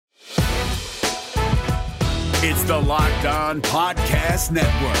It's the Locked On Podcast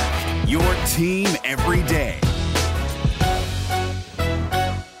Network, your team every day.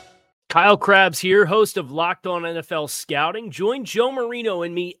 Kyle Krabs here, host of Locked On NFL Scouting. Join Joe Marino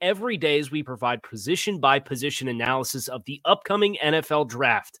and me every day as we provide position-by-position analysis of the upcoming NFL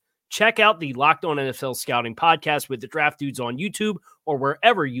Draft. Check out the Locked On NFL Scouting podcast with the Draft Dudes on YouTube or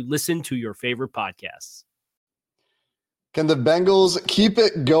wherever you listen to your favorite podcasts. Can the Bengals keep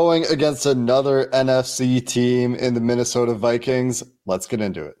it going against another NFC team in the Minnesota Vikings? Let's get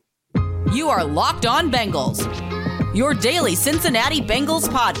into it. You are Locked On Bengals, your daily Cincinnati Bengals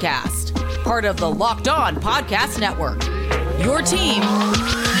podcast, part of the Locked On Podcast Network, your team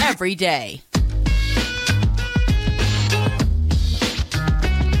every day.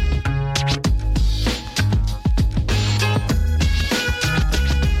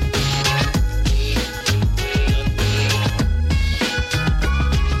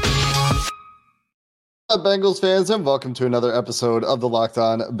 Bengals fans, and welcome to another episode of the Locked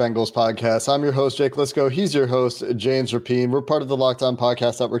On Bengals podcast. I'm your host, Jake Lisco. He's your host, James Rapine. We're part of the Locked On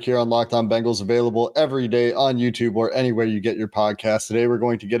Podcast Network here on Locked On Bengals, available every day on YouTube or anywhere you get your podcasts. Today, we're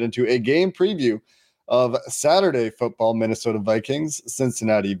going to get into a game preview of Saturday football, Minnesota Vikings,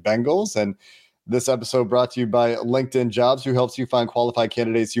 Cincinnati Bengals. And this episode brought to you by LinkedIn Jobs, who helps you find qualified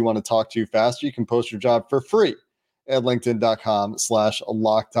candidates you want to talk to faster. You can post your job for free at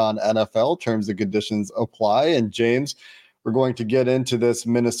linkedin.com/LockedOnNFL. Terms and conditions apply. And James, we're going to get into this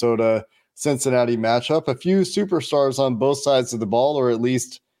Minnesota-Cincinnati matchup. A few superstars on both sides of the ball, or at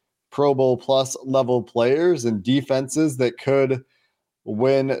least Pro Bowl plus level players and defenses that could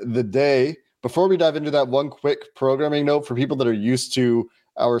win the day. Before we dive into that, one quick programming note for people that are used to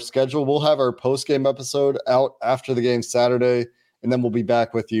our schedule. We'll have our post-game episode out after the game Saturday, and then we'll be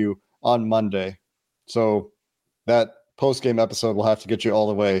back with you on Monday. So that post-game episode will have to get you all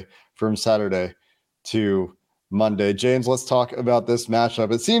the way from Saturday to Monday. James, let's talk about this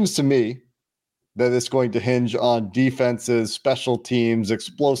matchup. It seems to me that it's going to hinge on defenses, special teams,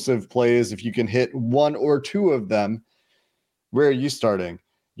 explosive plays. If you can hit one or two of them, where are you starting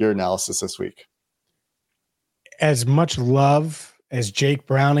your analysis this week? As much love as Jake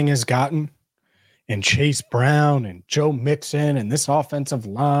Browning has gotten, and Chase Brown and Joe Mixon and this offensive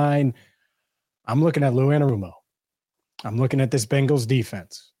line, I'm looking at Lou Anarumo. I'm looking at this Bengals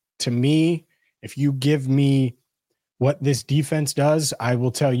defense. To me, if you give me what this defense does, I will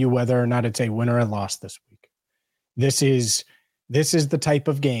tell you whether or not it's a win or a loss this week. This is the type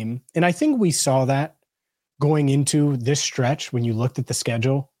of game, and I think we saw that going into this stretch when you looked at the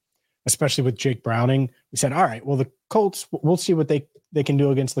schedule, especially with Jake Browning. We said, all right, well, the Colts, we'll see what they can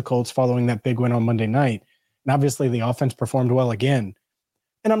do against the Colts following that big win on Monday night. And obviously the offense performed well again.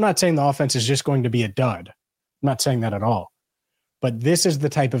 And I'm not saying the offense is just going to be a dud. I'm not saying that at all. But this is the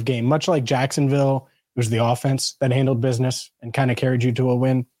type of game, much like Jacksonville, it was the offense that handled business and kind of carried you to a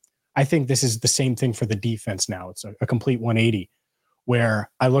win. I think this is the same thing for the defense now. It's a complete 180,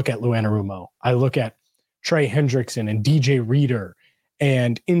 where I look at Lou Anarumo, I look at Trey Hendrickson and DJ Reader,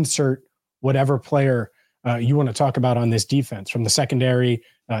 and insert whatever player you want to talk about on this defense, from the secondary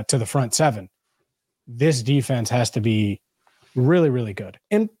to the front seven. This defense has to be really, really good.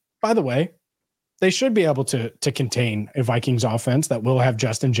 And by the way, they should be able to contain a Vikings offense that will have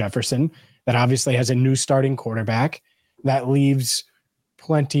Justin Jefferson, that obviously has a new starting quarterback. That leaves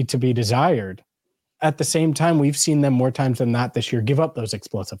plenty to be desired. At the same time, we've seen them more times than not this year give up those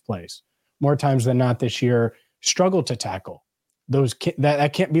explosive plays. More times than not this year struggle to tackle.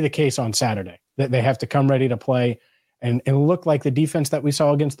 That can't be the case on Saturday. That they have to come ready to play and look like the defense that we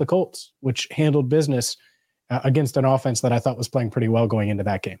saw against the Colts, which handled business against an offense that I thought was playing pretty well going into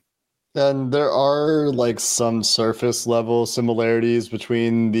that game. And there are like some surface level similarities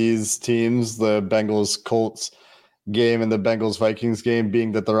between these teams, the Bengals-Colts game and the Bengals-Vikings game,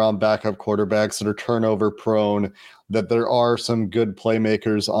 being that they're on backup quarterbacks that are turnover prone, that there are some good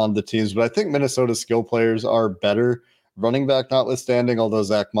playmakers on the teams. But I think Minnesota's skill players are better, running back notwithstanding, although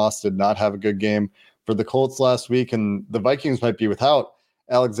Zach Moss did not have a good game for the Colts last week. And the Vikings might be without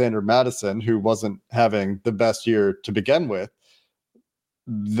Alexander Mattison, who wasn't having the best year to begin with.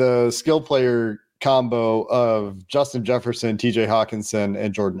 The skill player combo of Justin Jefferson, TJ Hawkinson,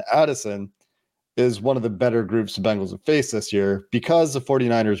 and Jordan Addison is one of the better groups the Bengals have faced this year. Because the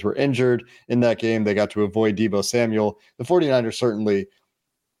 49ers were injured in that game, they got to avoid Deebo Samuel. The 49ers certainly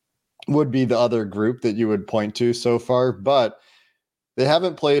would be the other group that you would point to so far, but they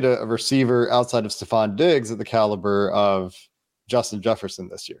haven't played a receiver outside of Stephon Diggs at the caliber of Justin Jefferson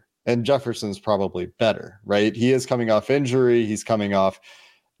this year. And Jefferson's probably better, right? He is coming off injury. He's coming off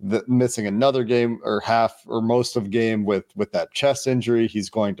missing another game or half or most of game with that chest injury.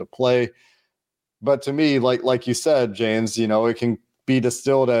 He's going to play. But to me, like you said, James, it can be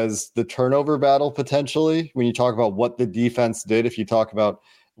distilled as the turnover battle potentially when you talk about what the defense did. If you talk about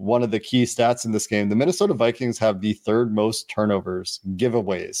one of the key stats in this game, the Minnesota Vikings have the third most turnovers,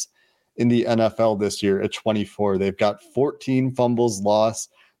 giveaways in the NFL this year at 24. They've got 14 fumbles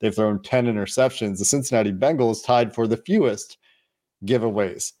lost. They've thrown 10 interceptions. The Cincinnati Bengals tied for the fewest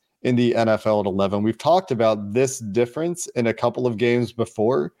giveaways in the NFL at 11. We've talked about this difference in a couple of games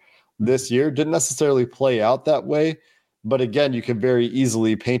before this year. Didn't necessarily play out that way. But again, you can very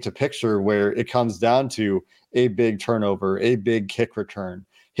easily paint a picture where it comes down to a big turnover, a big kick return,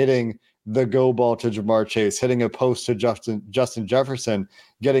 hitting the go ball to Jamar Chase, hitting a post to Justin Jefferson,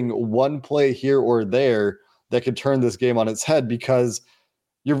 getting one play here or there that could turn this game on its head. Because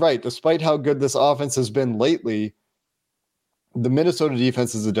you're right, despite how good this offense has been lately, the Minnesota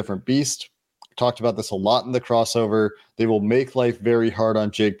defense is a different beast. Talked about this a lot in the crossover. They will make life very hard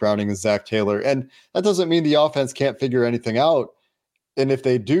on Jake Browning and Zach Taylor. And that doesn't mean the offense can't figure anything out. And if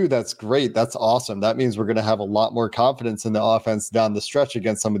they do, that's great. That's awesome. That means we're going to have a lot more confidence in the offense down the stretch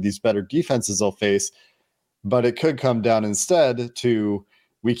against some of these better defenses they'll face. But it could come down instead to,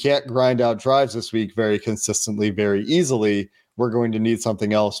 we can't grind out drives this week very consistently, very easily. We're going to need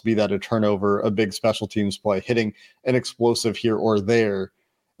something else, be that a turnover, a big special teams play, hitting an explosive here or there.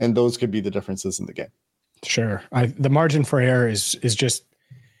 And those could be the differences in the game. Sure. The margin for error is just,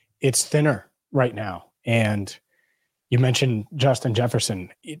 it's thinner right now. And you mentioned Justin Jefferson.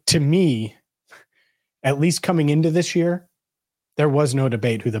 To me, at least coming into this year, there was no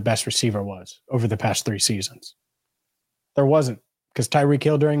debate who the best receiver was over the past 3 seasons. There wasn't, because Tyreek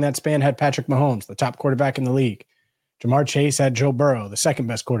Hill during that span had Patrick Mahomes, the top quarterback in the league. Jamar Chase had Joe Burrow, the second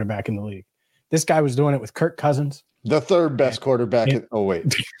best quarterback in the league. This guy was doing it with Kirk Cousins. The third best quarterback.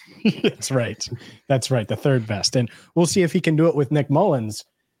 Wait. That's right. That's right. The third best. And we'll see if he can do it with Nick Mullins.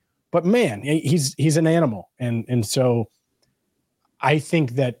 But man, he's an animal. And so I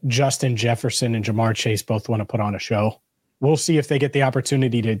think that Justin Jefferson and Jamar Chase both want to put on a show. We'll see if they get the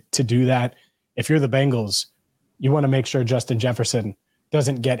opportunity to do that. If you're the Bengals, you want to make sure Justin Jefferson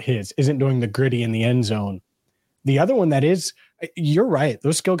isn't doing the gritty in the end zone. The other one that is, you're right,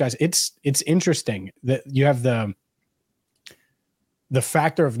 those skill guys, it's interesting that you have the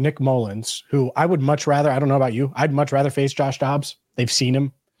factor of Nick Mullins, who I would much rather, I don't know about you, I'd much rather face Josh Dobbs. They've seen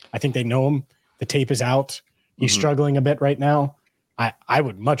him. I think they know him. The tape is out. He's struggling a bit right now. I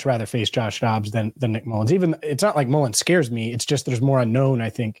would much rather face Josh Dobbs than Nick Mullins. Even, it's not like Mullins scares me. It's just there's more unknown, I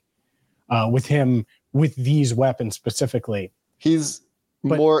think, with him, with these weapons specifically. He's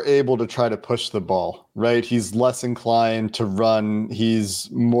more able to try to push the ball, right? He's less inclined to run.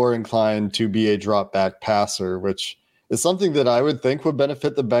 He's more inclined to be a drop back passer, which is something that I would think would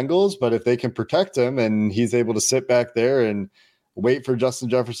benefit the Bengals. But if they can protect him and he's able to sit back there and wait for Justin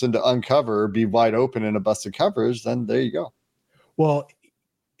Jefferson to uncover, be wide open in a busted coverage, then there you go. Well,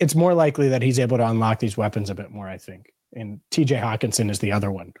 it's more likely that he's able to unlock these weapons a bit more, I think. And TJ Hawkinson is the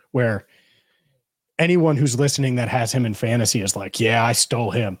other one, where anyone who's listening that has him in fantasy is like, yeah, I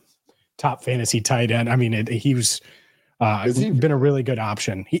stole him. Top fantasy tight end. I mean, he was been a really good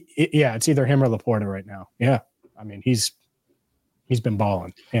option. It's either him or Laporta right now. Yeah. I mean, he's been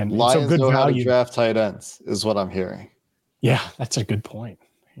balling. And Lions so good know value. how to draft tight ends is what I'm hearing. Yeah, that's a good point.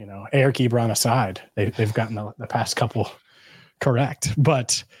 Eric Ebron aside, they've gotten the past couple correct,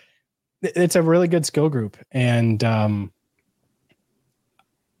 but it's a really good skill group. And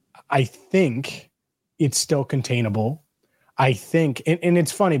I think it's still containable. I think, and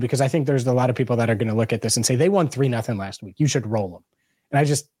it's funny because I think there's a lot of people that are going to look at this and say they won 3-0 last week. You should roll them.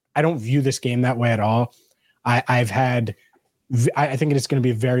 And I don't view this game that way at all. I think it's going to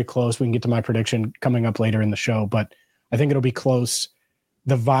be very close. We can get to my prediction coming up later in the show, but I think it'll be close.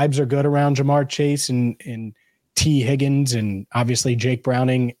 The vibes are good around Jamar Chase and T. Higgins and obviously Jake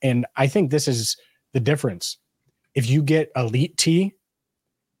Browning. And I think this is the difference. If you get elite T,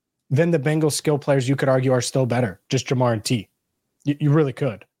 then the Bengals skill players, you could argue, are still better. Just Jamar and T. You really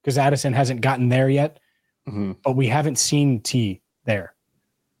could, because Addison hasn't gotten there yet, but we haven't seen T there.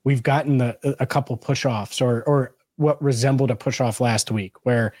 We've gotten a couple push-offs or what resembled a push-off last week,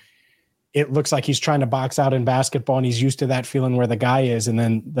 where it looks like he's trying to box out in basketball and he's used to that feeling where the guy is, and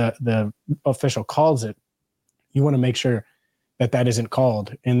then the official calls it. You want to make sure that isn't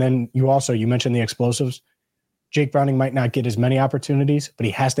called. And then you mentioned the explosives. Jake Browning might not get as many opportunities, but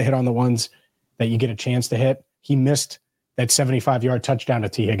he has to hit on the ones that you get a chance to hit. He missed that 75-yard touchdown to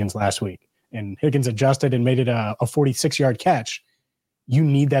T. Higgins last week, and Higgins adjusted and made it a 46-yard catch. You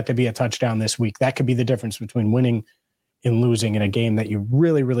need that to be a touchdown this week. That could be the difference between winning and losing in a game that you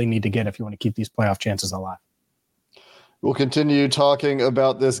really, really need to get if you want to keep these playoff chances alive. We'll continue talking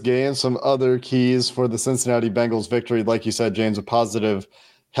about this game, some other keys for the Cincinnati Bengals victory. Like you said, James, a positive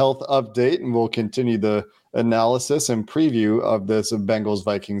health update, and we'll continue the analysis and preview of this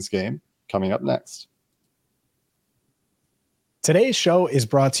Bengals-Vikings game coming up next. Today's show is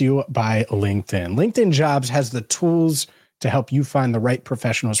brought to you by LinkedIn. LinkedIn Jobs has the tools to help you find the right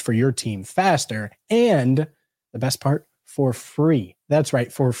professionals for your team faster, and the best part, for free. That's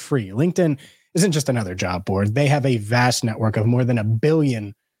right, for free. LinkedIn isn't just another job board. They have a vast network of more than 1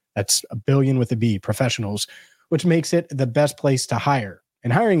 billion, that's a billion with a B, professionals, which makes it the best place to hire.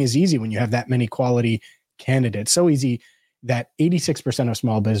 And hiring is easy when you have that many quality candidates. So easy that 86% of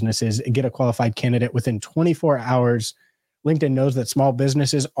small businesses get a qualified candidate within 24 hours. LinkedIn knows that small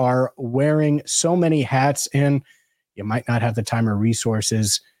businesses are wearing so many hats, and you might not have the time or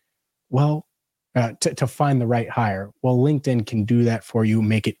resources, to find the right hire. Well, LinkedIn can do that for you,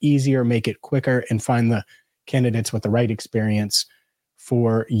 make it easier, make it quicker, and find the candidates with the right experience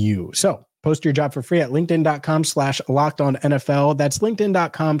for you. So post your job for free at linkedin.com/lockedonnfl. That's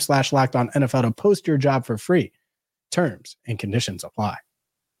linkedin.com/lockedonnfl to post your job for free. Terms and conditions apply.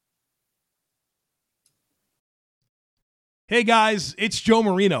 Hey guys, it's Joe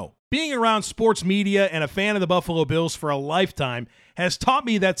Marino. Being around sports media and a fan of the Buffalo Bills for a lifetime has taught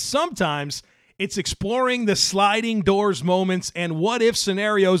me that sometimes it's exploring the sliding doors moments and what-if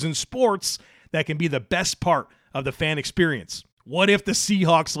scenarios in sports that can be the best part of the fan experience. What if the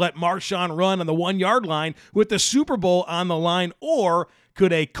Seahawks let Marshawn run on the 1-yard line with the Super Bowl on the line? Or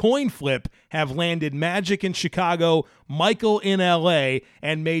could a coin flip have landed Magic in Chicago, Michael in L.A.,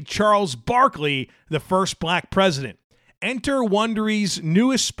 and made Charles Barkley the first black president? Enter Wondery's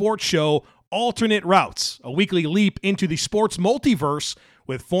newest sports show, Alternate Routes, a weekly leap into the sports multiverse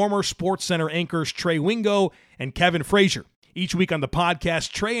with former SportsCenter anchors Trey Wingo and Kevin Frazier. Each week on the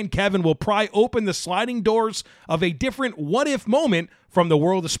podcast, Trey and Kevin will pry open the sliding doors of a different what-if moment from the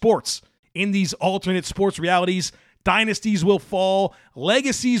world of sports. In these alternate sports realities, dynasties will fall,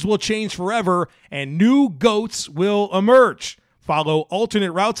 legacies will change forever, and new GOATs will emerge. Follow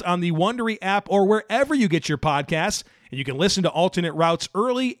Alternate Routes on the Wondery app or wherever you get your podcasts, and you can listen to Alternate Routes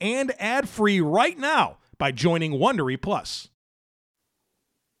early and ad-free right now by joining Wondery Plus.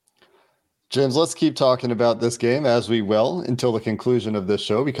 James, let's keep talking about this game, as we will, until the conclusion of this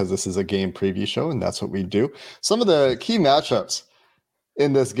show, because this is a game preview show, and that's what we do. Some of the key matchups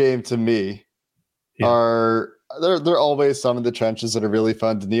in this game to me are, they're always some of the trenches that are really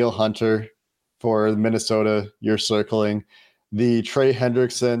fun. Danielle Hunter for Minnesota, you're circling. The Trey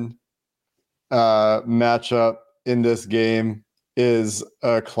Hendrickson matchup in this game is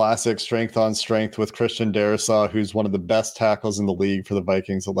a classic strength on strength with Christian Darrisaw, who's one of the best tackles in the league for the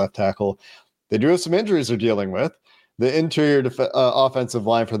Vikings, the left tackle. They do have some injuries they're dealing with. The interior offensive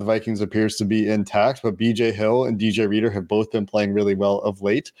line for the Vikings appears to be intact, but BJ Hill and DJ Reader have both been playing really well of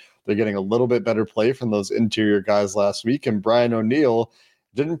late. They're getting a little bit better play from those interior guys last week, and Brian O'Neill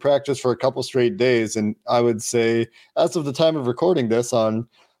didn't practice for a couple straight days, and I would say, as of the time of recording this on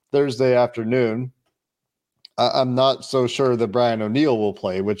Thursday afternoon, I'm not so sure that Brian O'Neill will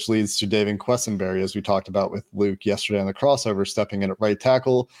play, which leads to David Quessenberry, as we talked about with Luke yesterday on the crossover, stepping in at right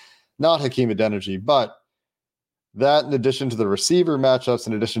tackle, not Hakeem Adeniji. But that, in addition to the receiver matchups,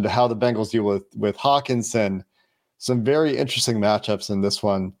 in addition to how the Bengals deal with Hawkinson, some very interesting matchups in this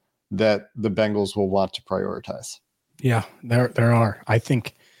one that the Bengals will want to prioritize. Yeah, there are. I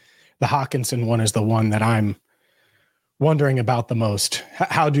think the Hawkinson one is the one that I'm wondering about the most.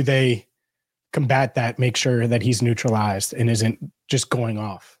 How do they combat that, make sure that he's neutralized and isn't just going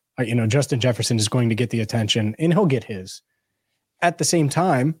off? Justin Jefferson is going to get the attention, and he'll get his. At the same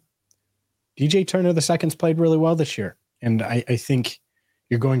time, DJ Turner II's played really well this year, and I think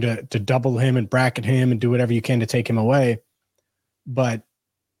you're going to double him and bracket him and do whatever you can to take him away. But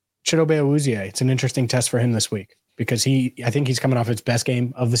Chidobe Awuzie, it's an interesting test for him this week, because I think he's coming off his best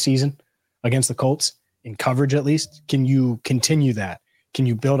game of the season against the Colts, in coverage at least. Can you continue that? Can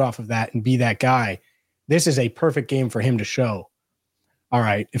you build off of that and be that guy? This is a perfect game for him to show, all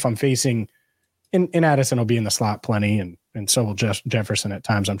right, if I'm facing, and Addison will be in the slot plenty, and so will Jefferson at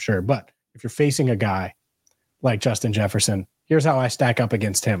times, I'm sure. But if you're facing a guy like Justin Jefferson, here's how I stack up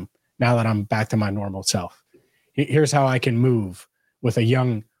against him now that I'm back to my normal self. Here's how I can move with a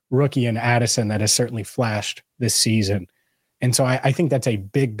young rookie in Addison that has certainly flashed this season. And so I think that's a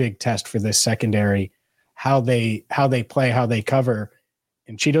big, big test for this secondary, how they play, how they cover.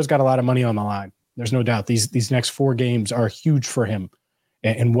 And Cheeto's got a lot of money on the line. There's no doubt. These next 4 games are huge for him,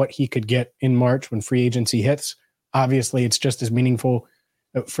 and what he could get in March when free agency hits. Obviously, it's just as meaningful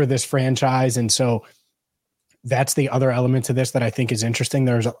for this franchise. And so that's the other element to this that I think is interesting.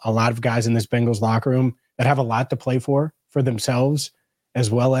 There's a lot of guys in this Bengals locker room that have a lot to play for themselves,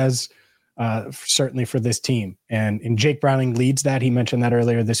 as well as certainly for this team. And Jake Browning leads that. He mentioned that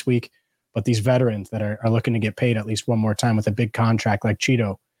earlier this week. But these veterans that are looking to get paid at least one more time with a big contract like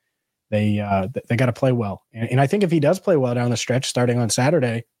Cheeto, they got to play well. And I think if he does play well down the stretch starting on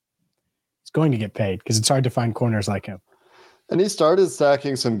Saturday, he's going to get paid because it's hard to find corners like him. And he started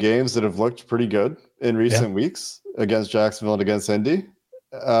stacking some games that have looked pretty good in recent weeks against Jacksonville and against Indy.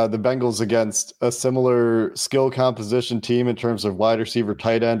 The Bengals against a similar skill composition team in terms of wide receiver,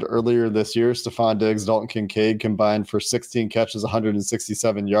 tight end earlier this year. Stephon Diggs, Dalton Kincaid combined for 16 catches,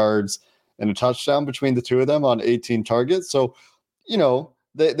 167 yards, and a touchdown between the two of them on 18 targets. So, you know,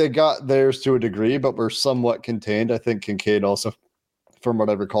 they got theirs to a degree, but were somewhat contained. I think Kincaid also, from what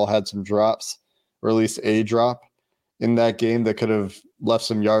I recall, had some drops, or at least a drop in that game that could have left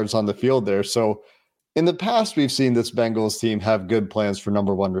some yards on the field there. So in the past, we've seen this Bengals team have good plans for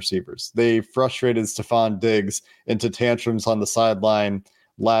number one receivers. They frustrated Stephon Diggs into tantrums on the sideline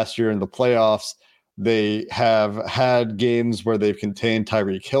last year in the playoffs. They have had games where they've contained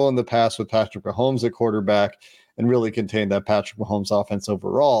Tyreek Hill in the past with Patrick Mahomes at quarterback and really contained that Patrick Mahomes offense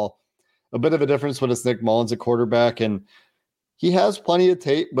overall. A bit of a difference when it's Nick Mullins at quarterback, and he has plenty of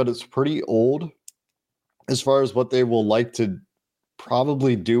tape, but it's pretty old as far as what they will like to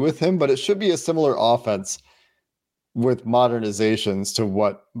probably do with him, but it should be a similar offense with modernizations to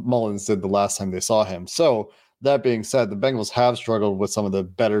what Mullins did the last time they saw him. So that being said, the Bengals have struggled with some of the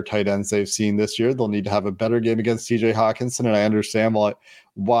better tight ends they've seen this year. They'll need to have a better game against TJ Hawkinson, and I understand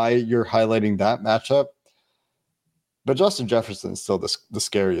why you're highlighting that matchup. But Justin Jefferson is still the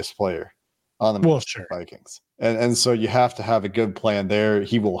scariest player on the Vikings. And so you have to have a good plan there.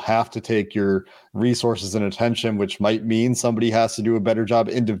 He will have to take your resources and attention, which might mean somebody has to do a better job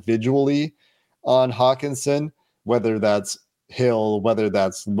individually on Hawkinson, whether that's Hill, whether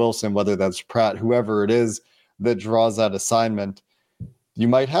that's Wilson, whether that's Pratt, whoever it is that draws that assignment. You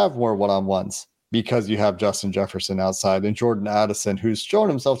might have more one-on-ones because you have Justin Jefferson outside and Jordan Addison, who's shown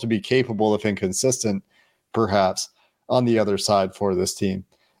himself to be capable if inconsistent, perhaps, on the other side for this team.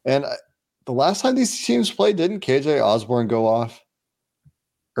 And the last time these teams played, didn't KJ Osborne go off?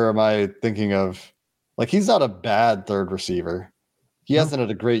 Or am I thinking of, like, he's not a bad third receiver. He hasn't had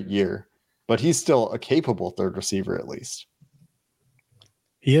a great year, but he's still a capable third receiver at least.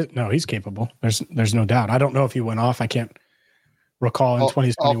 He is. No, he's capable. There's no doubt. I don't know if he went off. I can't recall in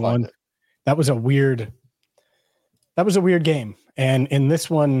 2021. That was a weird game. And in this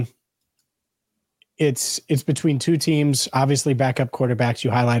one, it's between two teams, obviously backup quarterbacks.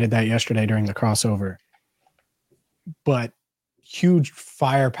 You highlighted that yesterday during the crossover. But huge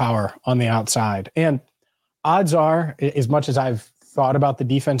firepower on the outside. And odds are, as much as I've thought about the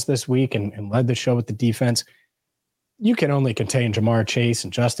defense this week and led the show with the defense, you can only contain Jamar Chase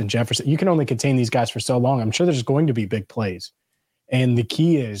and Justin Jefferson. You can only contain these guys for so long. I'm sure there's going to be big plays. And the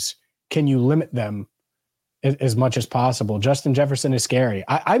key is, can you limit them as much as possible? Justin Jefferson is scary.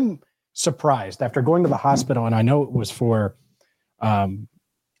 I'm surprised after going to the hospital, and I know it was for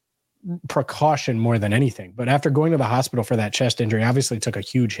precaution more than anything, but after going to the hospital for that chest injury, obviously took a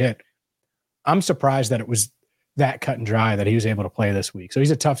huge hit. I'm surprised that it was that cut and dry that he was able to play this week. So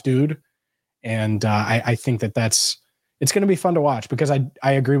he's a tough dude. And I think it's going to be fun to watch because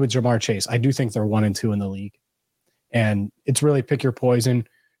I agree with Jamar Chase. I do think they're 1 and 2 in the league, and it's really pick your poison.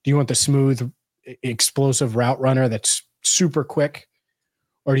 Do you want the smooth, explosive route runner that's super quick?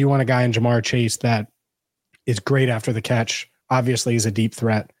 Or do you want a guy in Jamar Chase that is great after the catch? Obviously, he's a deep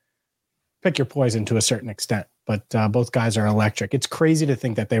threat. Pick your poison to a certain extent, but both guys are electric. It's crazy to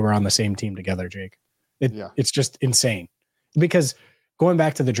think that they were on the same team together, Jake. It's just insane. Because going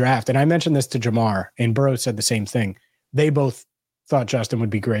back to the draft, and I mentioned this to Jamar, and Burrow said the same thing. They both thought Justin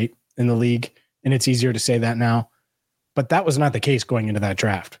would be great in the league, and it's easier to say that now. But that was not the case going into that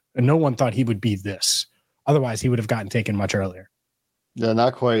draft. And no one thought he would be this. Otherwise, he would have gotten taken much earlier. Yeah,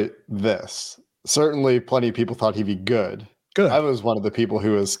 not quite this. Certainly, plenty of people thought he'd be good. I was one of the people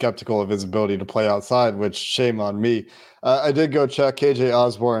who was skeptical of his ability to play outside, which shame on me. I did go check. KJ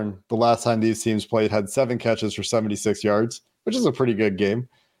Osborne, the last time these teams played, had 7 catches for 76 yards, which is a pretty good game.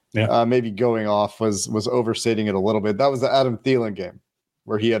 Yeah. Maybe going off was overstating it a little bit. That was the Adam Thielen game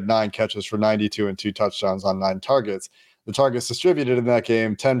where he had 9 catches for 92 and 2 touchdowns on 9 targets. The targets distributed in that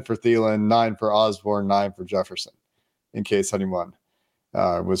game, 10 for Thielen, 9 for Osborne, 9 for Jefferson, in case anyone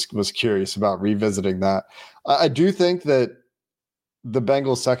was curious about revisiting that. I do think that the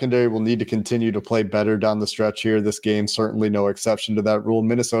Bengals secondary will need to continue to play better down the stretch here. This game, certainly no exception to that rule.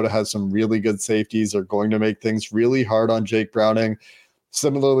 Minnesota has some really good safeties. They're going to make things really hard on Jake Browning.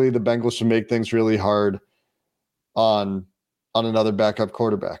 Similarly, the Bengals should make things really hard on another backup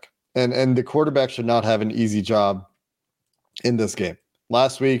quarterback. And the quarterback should not have an easy job in this game.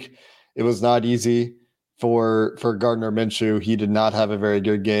 Last week, it was not easy for Gardner Minshew. He did not have a very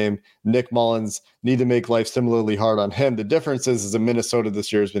good game. Nick Mullins need to make life similarly hard on him. The difference is that Minnesota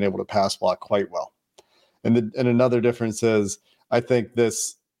this year has been able to pass block quite well. And another difference is I think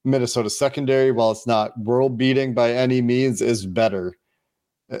this Minnesota secondary, while it's not world beating by any means, is better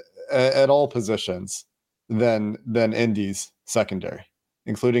at all positions than Indy's secondary,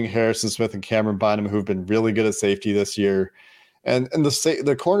 including Harrison Smith and Cameron Bynum, who've been really good at safety this year. And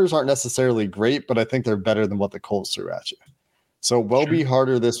the corners aren't necessarily great, but I think they're better than what the Colts threw at you. So it will be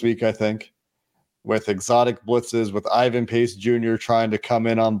harder this week, I think, with exotic blitzes, with Ivan Pace Jr. trying to come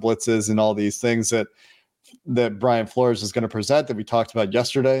in on blitzes and all these things that Brian Flores is going to present that we talked about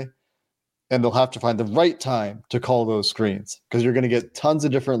yesterday. And they'll have to find the right time to call those screens because you're going to get tons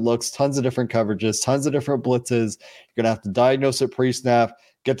of different looks, tons of different coverages, tons of different blitzes. You're going to have to diagnose it pre-snap,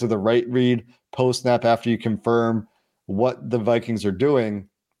 get to the right read post-snap after you confirm what the Vikings are doing,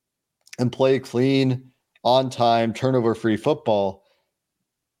 and play clean, on-time, turnover-free football.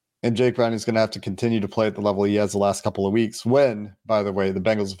 And Jake Browning is going to have to continue to play at the level he has the last couple of weeks when, by the way, the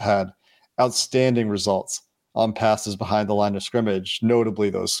Bengals have had outstanding results on passes behind the line of scrimmage, notably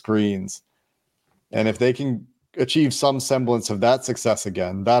those screens. And if they can achieve some semblance of that success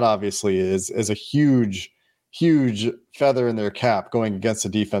again, that obviously is a huge, huge feather in their cap going against a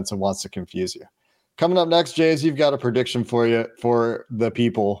defense that wants to confuse you. Coming up next, Jays, you've got a prediction for you for the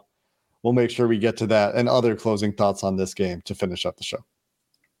people. We'll make sure we get to that and other closing thoughts on this game to finish up the show.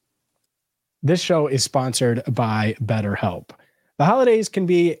 This show is sponsored by BetterHelp. The holidays can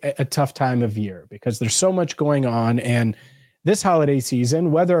be a tough time of year because there's so much going on. And this holiday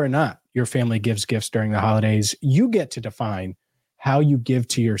season, whether or not your family gives gifts during the holidays, you get to define how you give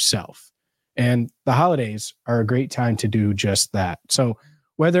to yourself. And the holidays are a great time to do just that. So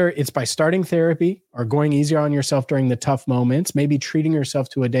whether it's by starting therapy or going easier on yourself during the tough moments, maybe treating yourself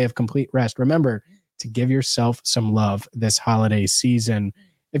to a day of complete rest, remember to give yourself some love this holiday season.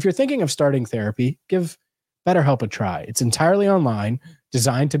 If you're thinking of starting therapy, give BetterHelp a try. It's entirely online,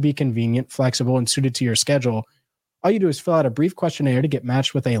 designed to be convenient, flexible, and suited to your schedule. All you do is fill out a brief questionnaire to get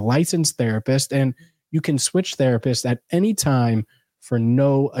matched with a licensed therapist, and you can switch therapists at any time for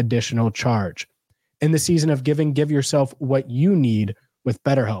no additional charge. In the season of giving, give yourself what you need with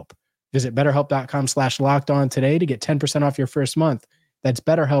BetterHelp. Visit BetterHelp.com/lockedon today to get 10% off your first month. That's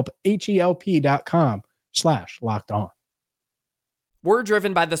BetterHelp, HELP.com/lockedon. We're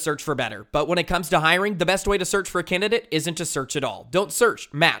driven by the search for better, but when it comes to hiring, the best way to search for a candidate isn't to search at all. Don't search,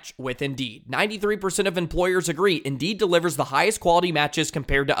 match with Indeed. 93% of employers agree Indeed delivers the highest quality matches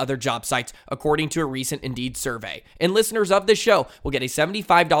compared to other job sites, according to a recent Indeed survey. And listeners of this show will get a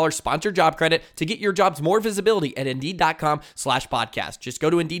 $75 sponsored job credit to get your jobs more visibility at Indeed.com/podcast. Just go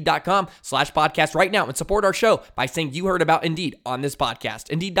to Indeed.com/podcast right now and support our show by saying you heard about Indeed on this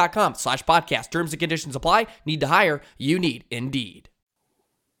podcast. Indeed.com/podcast. Terms and conditions apply. Need to hire? You need Indeed.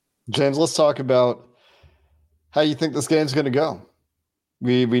 James, let's talk about how you think this game's going to go.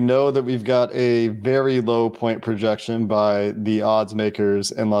 We know that we've got a very low point projection by the odds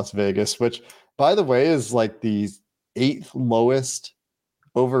makers in Las Vegas, which, by the way, is like the 8th lowest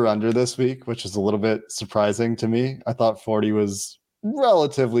over-under this week, which is a little bit surprising to me. I thought 40 was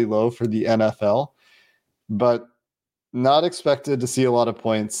relatively low for the NFL, but not expected to see a lot of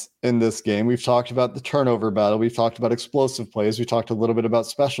points in this game. We've talked about the turnover battle. We've talked about explosive plays. We talked a little bit about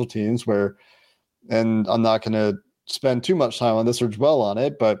special teams and I'm not going to spend too much time on this or dwell on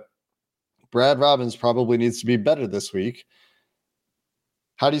it, but Brad Robbins probably needs to be better this week.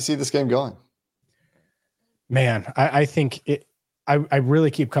 How do you see this game going? Man, I think I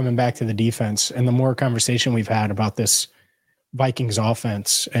really keep coming back to the defense, and the more conversation we've had about this Vikings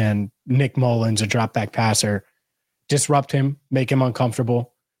offense and Nick Mullins, a drop back passer, disrupt him, make him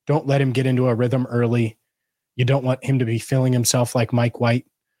uncomfortable. Don't let him get into a rhythm early. You don't want him to be feeling himself like Mike White.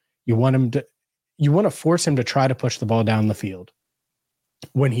 You want to force him to try to push the ball down the field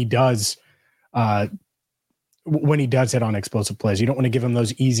when he does hit on explosive plays. You don't want to give him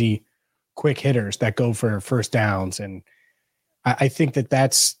those easy, quick hitters that go for first downs. And I think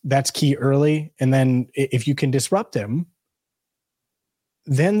that's key early. And then if you can disrupt him,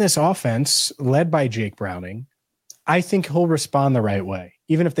 then this offense led by Jake Browning, I think he'll respond the right way.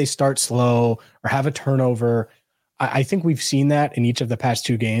 Even if they start slow or have a turnover, I think we've seen that in each of the past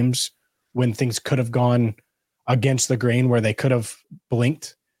 2 games when things could have gone against the grain, where they could have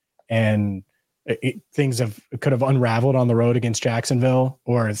blinked and things could have unraveled on the road against Jacksonville,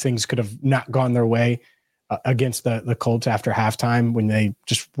 or things could have not gone their way against the Colts after halftime, when they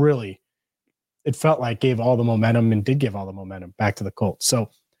just really, it felt like gave all the momentum and did give all the momentum back to the Colts. So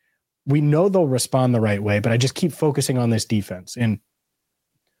we know they'll respond the right way, but I just keep focusing on this defense. And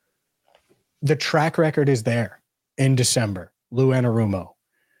the track record is there in December. Lou Anarumo.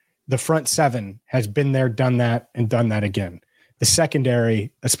 The front seven has been there, done that, and done that again. The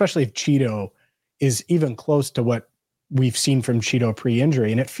secondary, especially if Cheeto is even close to what we've seen from Cheeto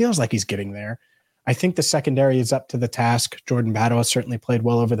pre-injury, and it feels like he's getting there. I think the secondary is up to the task. Jordan Battle has certainly played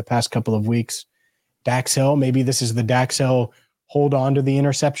well over the past couple of weeks. Dax Hill, maybe this is the Dax Hill hold on to the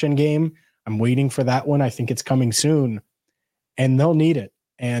interception game. I'm waiting for that one. I think it's coming soon, and they'll need it.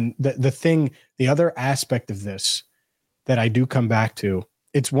 And the other aspect of this that I do come back to,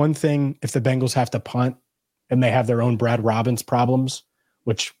 it's one thing if the Bengals have to punt and they have their own Brad Robbins problems,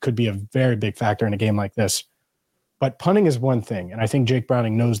 which could be a very big factor in a game like this. But punting is one thing, and I think Jake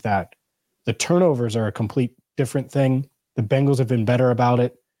Browning knows that. The turnovers are a complete different thing. The Bengals have been better about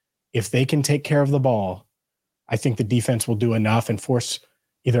it. If they can take care of the ball, I think the defense will do enough and force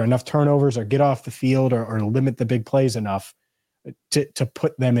either enough turnovers or get off the field or limit the big plays enough to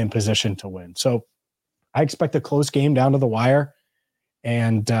put them in position to win. So I expect a close game down to the wire,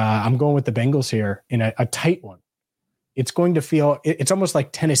 and I'm going with the Bengals here in a tight one. It's going to feel – it's almost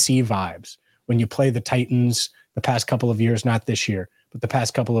like Tennessee vibes when you play the Titans the past couple of years, not this year, but the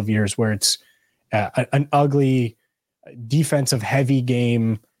past couple of years where it's an ugly defensive heavy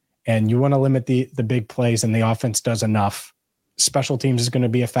game and you want to limit the big plays and the offense does enough. Special teams is going to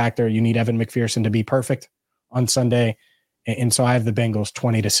be a factor. You need Evan McPherson to be perfect on Sunday. And so I have the Bengals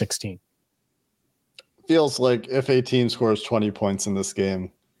 20-16. Feels like if a team scores 20 points in this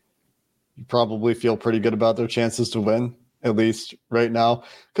game, you probably feel pretty good about their chances to win, at least right now.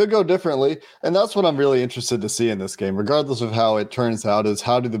 Could go differently. And that's what I'm really interested to see in this game, regardless of how it turns out, is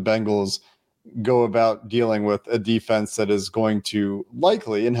how do the Bengals go about dealing with a defense that is going to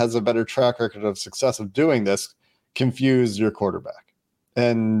likely, and has a better track record of success of doing this, confuse your quarterback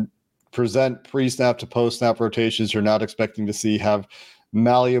and present pre-snap to post-snap rotations you're not expecting to see, have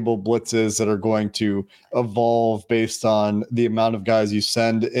malleable blitzes that are going to evolve based on the amount of guys you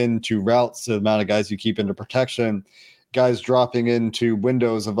send into routes, the amount of guys you keep into protection, guys dropping into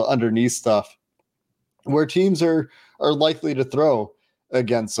windows of underneath stuff, where teams are likely to throw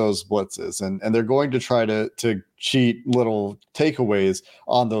against those blitzes. And they're going to try to cheat little takeaways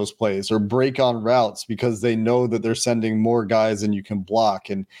on those plays or break on routes because they know that they're sending more guys than you can block.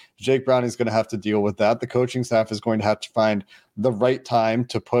 And Jake Browning is going to have to deal with that. The coaching staff is going to have to find the right time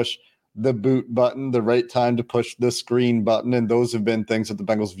to push the boot button, the right time to push the screen button. And those have been things that the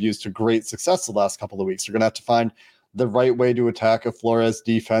Bengals have used to great success the last couple of weeks. They're going to have to find the right way to attack a Flores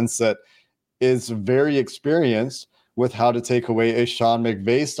defense that is very experienced with how to take away a Sean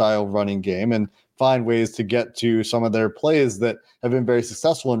McVay style running game and find ways to get to some of their plays that have been very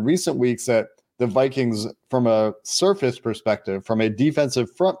successful in recent weeks that the Vikings, from a surface perspective, from a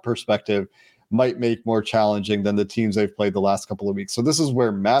defensive front perspective, might make more challenging than the teams they've played the last couple of weeks. So this is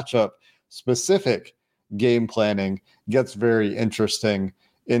where matchup specific game planning gets very interesting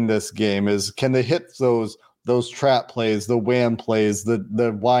in this game, is can they hit those trap plays, the wham plays,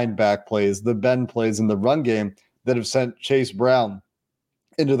 the wind back plays, the bend plays in the run game that have sent Chase Brown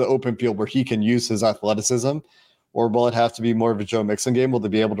into the open field where he can use his athleticism? Or will it have to be more of a Joe Mixon game? Will they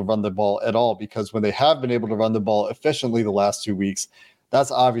be able to run the ball at all? Because when they have been able to run the ball efficiently the last 2 weeks, that's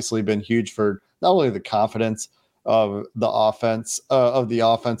obviously been huge for not only the confidence of the offense, of the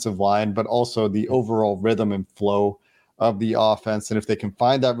offensive line, but also the overall rhythm and flow of the offense. And if they can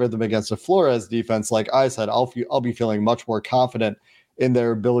find that rhythm against a Flores defense, like I said, I'll be feeling much more confident in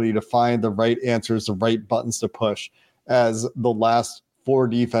their ability to find the right answers, the right buttons to push, as the last 4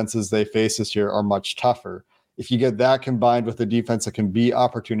 defenses they face this year are much tougher. If you get that combined with a defense that can be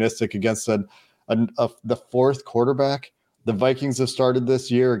opportunistic against the fourth quarterback, the Vikings have started this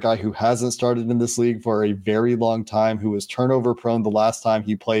year, a guy who hasn't started in this league for a very long time, who was turnover prone the last time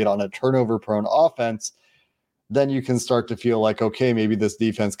he played on a turnover prone offense, then you can start to feel like, okay, maybe this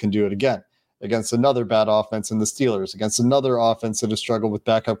defense can do it again against another bad offense in the Steelers, against another offense that has struggled with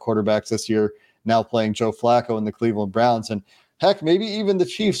backup quarterbacks this year, now playing Joe Flacco in the Cleveland Browns. And heck, maybe even the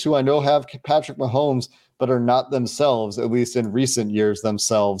Chiefs, who I know have Patrick Mahomes, but are not themselves, at least in recent years,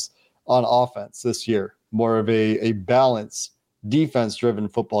 themselves on offense this year. More of a balanced, defense-driven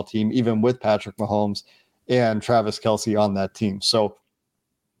football team, even with Patrick Mahomes and Travis Kelce on that team. So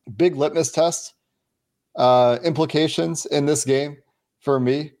big litmus test implications in this game for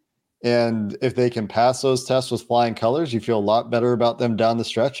me. And if they can pass those tests with flying colors, you feel a lot better about them down the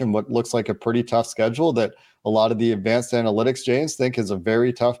stretch and what looks like a pretty tough schedule that a lot of the advanced analytics, James, think is a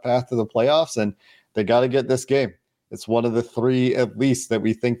very tough path to the playoffs. And they got to get this game. It's one of the 3 at least that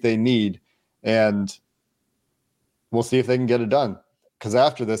we think they need. And we'll see if they can get it done. because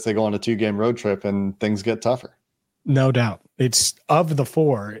after this, they go on a 2-game road trip and things get tougher. No doubt. It's of the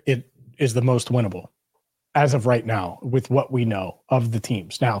 4, it is the most winnable as of right now with what we know of the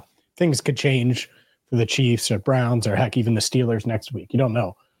teams. Now, things could change for the Chiefs or Browns or heck, even the Steelers next week. You don't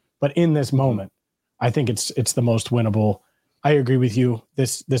know. But in this moment, I think it's the most winnable. I agree with you.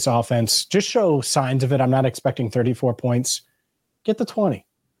 This offense just show signs of it. I'm not expecting 34 points. Get the 20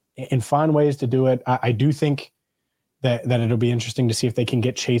 and find ways to do it. I do think that it'll be interesting to see if they can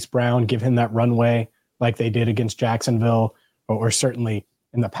get Chase Brown, give him that runway like they did against Jacksonville, or certainly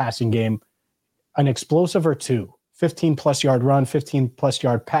in the passing game, an explosive or two, 15-plus yard run, 15-plus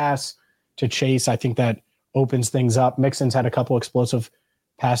yard pass to Chase. I think that opens things up. Mixon's had a couple explosive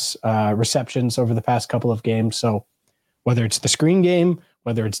pass receptions over the past couple of games. So whether it's the screen game,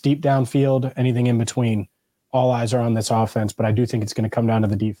 whether it's deep downfield, anything in between, all eyes are on this offense. But I do think it's going to come down to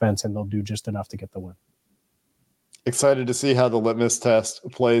the defense, and they'll do just enough to get the win. Excited to see how the litmus test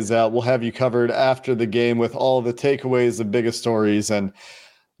plays out. We'll have you covered after the game with all the takeaways, the biggest stories, and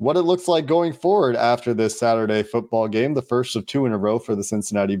what it looks like going forward after this Saturday football game, the first of 2 in a row for the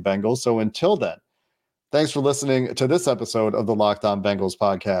Cincinnati Bengals. So until then, thanks for listening to this episode of the Locked On Bengals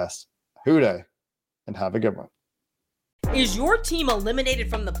podcast. Hooday, and have a good one. Is your team eliminated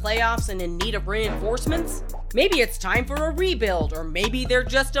from the playoffs and in need of reinforcements? Maybe it's time for a rebuild, or maybe they're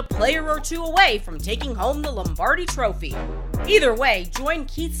just a player or two away from taking home the Lombardi Trophy. Either way, join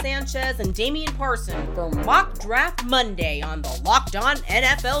Keith Sanchez and Damian Parson for Mock Draft Monday on the Locked On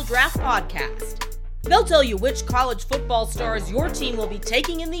NFL Draft Podcast. They'll tell you which college football stars your team will be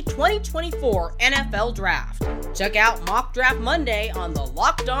taking in the 2024 NFL Draft. Check out Mock Draft Monday on the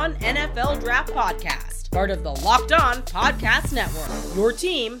Locked On NFL Draft Podcast, part of the Locked On Podcast Network, your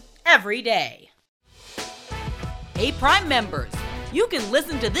team every day. Hey, Prime members, you can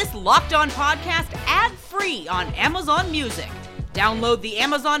listen to this Locked On podcast ad-free on Amazon Music. Download the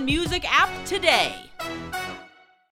Amazon Music app today.